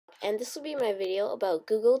and this will be my video about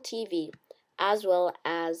Google TV as well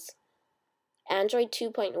as Android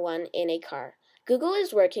 2.1 in a car. Google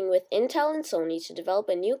is working with Intel and Sony to develop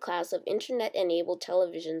a new class of internet-enabled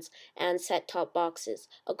televisions and set-top boxes,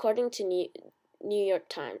 according to New York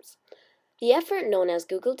Times. The effort, known as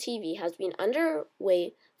Google TV, has been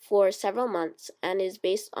underway for several months and is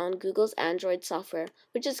based on Google's Android software,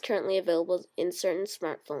 which is currently available in certain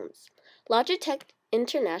smartphones. Logitech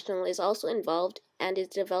International is also involved and is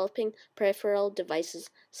developing peripheral devices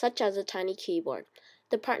such as a tiny keyboard.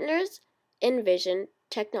 The partners envision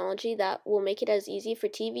technology that will make it as easy for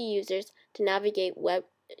TV users to navigate web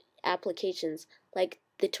applications like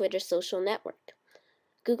the Twitter social network.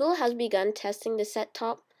 Google has begun testing the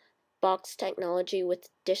set-top box technology with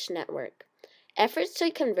Dish Network. Efforts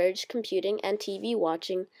to converge computing and TV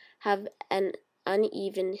watching have an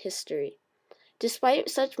uneven history. Despite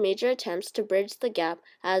such major attempts to bridge the gap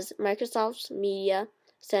as Microsoft's Media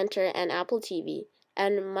Center and Apple TV,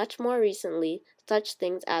 and much more recently, such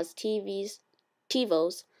things as TiVo's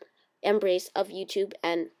embrace of YouTube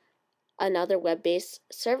and other web-based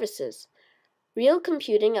services. Real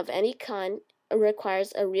computing of any kind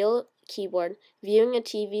requires a real keyboard. Viewing a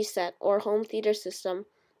TV set or home theater system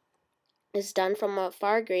is done from a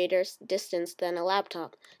far greater distance than a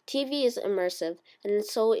laptop. TV is immersive, and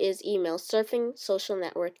so is email, surfing, social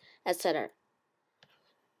network, etc.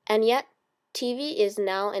 And yet, TV is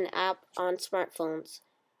now an app on smartphones,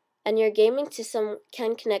 and your gaming system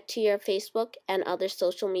can connect to your Facebook and other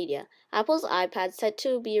social media. Apple's iPad, set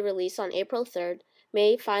to be released on April 3rd,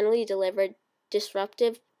 may finally deliver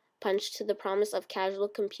disruptive punch to the promise of casual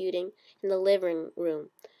computing in the living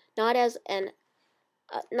room, not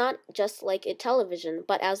just like a television,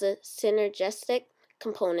 but as a synergistic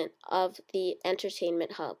component of the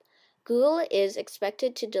entertainment hub. Google is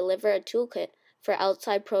expected to deliver a toolkit for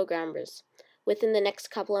outside programmers within the next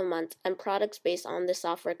couple of months, and products based on the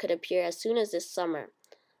software could appear as soon as this summer.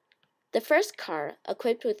 The first car,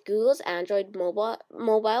 equipped with Google's Android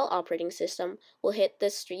mobile operating system, will hit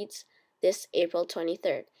the streets this April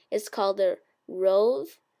 23rd. It's called the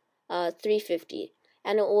Rove 350,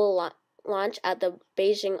 and it will launch at the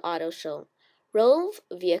Beijing Auto Show. Rove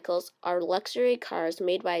vehicles are luxury cars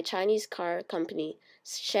made by a Chinese car company,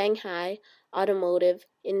 Shanghai Automotive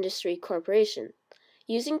Industry Corporation,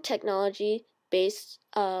 using technology based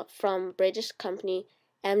from British company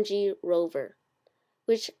MG Rover,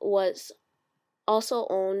 which was also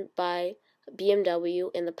owned by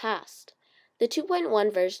BMW in the past. The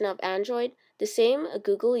 2.1 version of Android, the same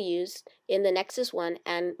Google used in the Nexus 1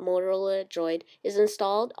 and Motorola Droid, is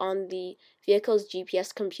installed on the vehicle's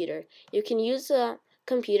GPS computer. You can use the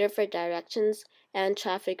computer for directions and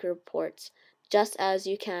traffic reports, just as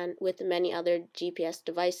you can with many other GPS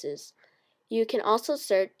devices. You can also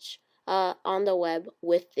search on the web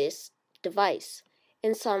with this device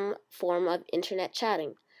in some form of internet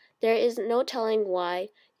chatting. There is no telling why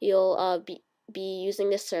you'll be using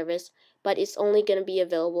this service, but it's only going to be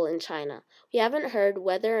available in China. We haven't heard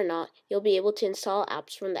whether or not you'll be able to install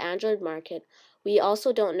apps from the Android market. We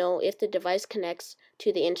also don't know if the device connects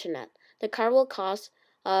to the internet. The car will cost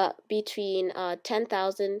between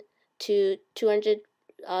 $10,000 to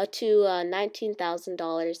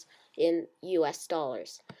 $19,000 in US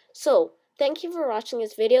dollars. So, thank you for watching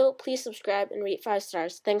this video. Please subscribe and rate 5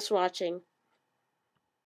 stars. Thanks for watching.